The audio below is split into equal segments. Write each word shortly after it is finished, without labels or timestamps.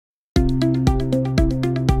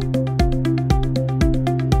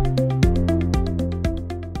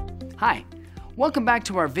Hi, welcome back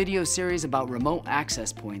to our video series about remote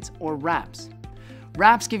access points, or RAPs.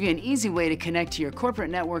 RAPs give you an easy way to connect to your corporate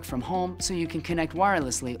network from home so you can connect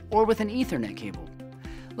wirelessly or with an Ethernet cable.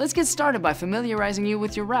 Let's get started by familiarizing you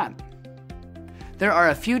with your RAP. There are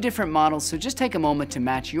a few different models, so just take a moment to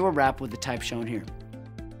match your RAP with the type shown here.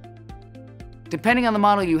 Depending on the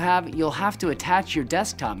model you have, you'll have to attach your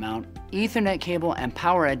desktop mount, Ethernet cable, and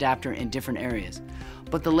power adapter in different areas,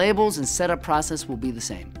 but the labels and setup process will be the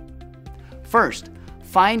same. First,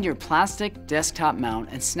 find your plastic desktop mount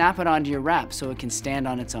and snap it onto your RAP so it can stand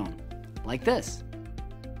on its own, like this.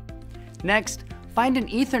 Next, find an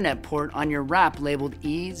Ethernet port on your RAP labeled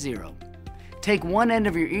E0. Take one end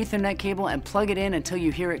of your Ethernet cable and plug it in until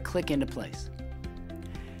you hear it click into place.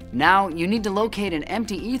 Now, you need to locate an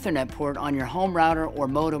empty Ethernet port on your home router or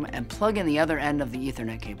modem and plug in the other end of the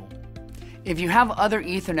Ethernet cable. If you have other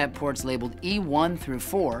Ethernet ports labeled E1 through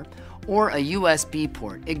 4 or a USB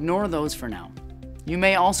port, ignore those for now. You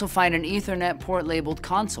may also find an Ethernet port labeled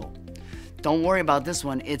console. Don't worry about this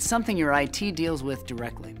one, it's something your IT deals with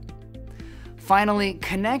directly. Finally,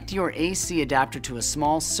 connect your AC adapter to a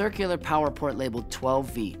small circular power port labeled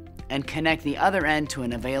 12V and connect the other end to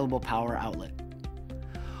an available power outlet.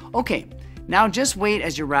 Okay, now just wait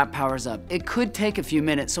as your RAP powers up. It could take a few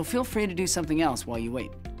minutes, so feel free to do something else while you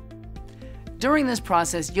wait. During this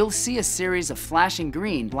process, you'll see a series of flashing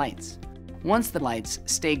green lights. Once the lights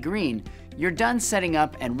stay green, you're done setting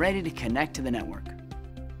up and ready to connect to the network.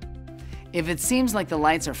 If it seems like the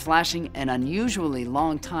lights are flashing an unusually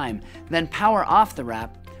long time, then power off the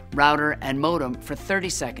RAP, router, and modem for 30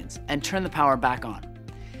 seconds and turn the power back on.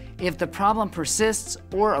 If the problem persists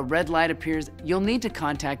or a red light appears, you'll need to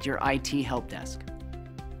contact your IT help desk.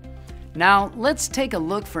 Now, let's take a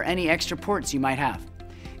look for any extra ports you might have.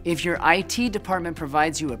 If your IT department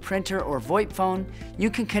provides you a printer or VoIP phone, you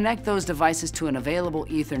can connect those devices to an available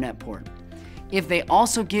Ethernet port. If they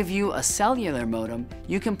also give you a cellular modem,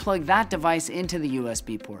 you can plug that device into the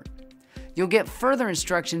USB port. You'll get further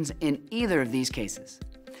instructions in either of these cases.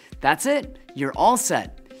 That's it, you're all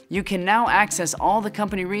set. You can now access all the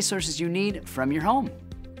company resources you need from your home.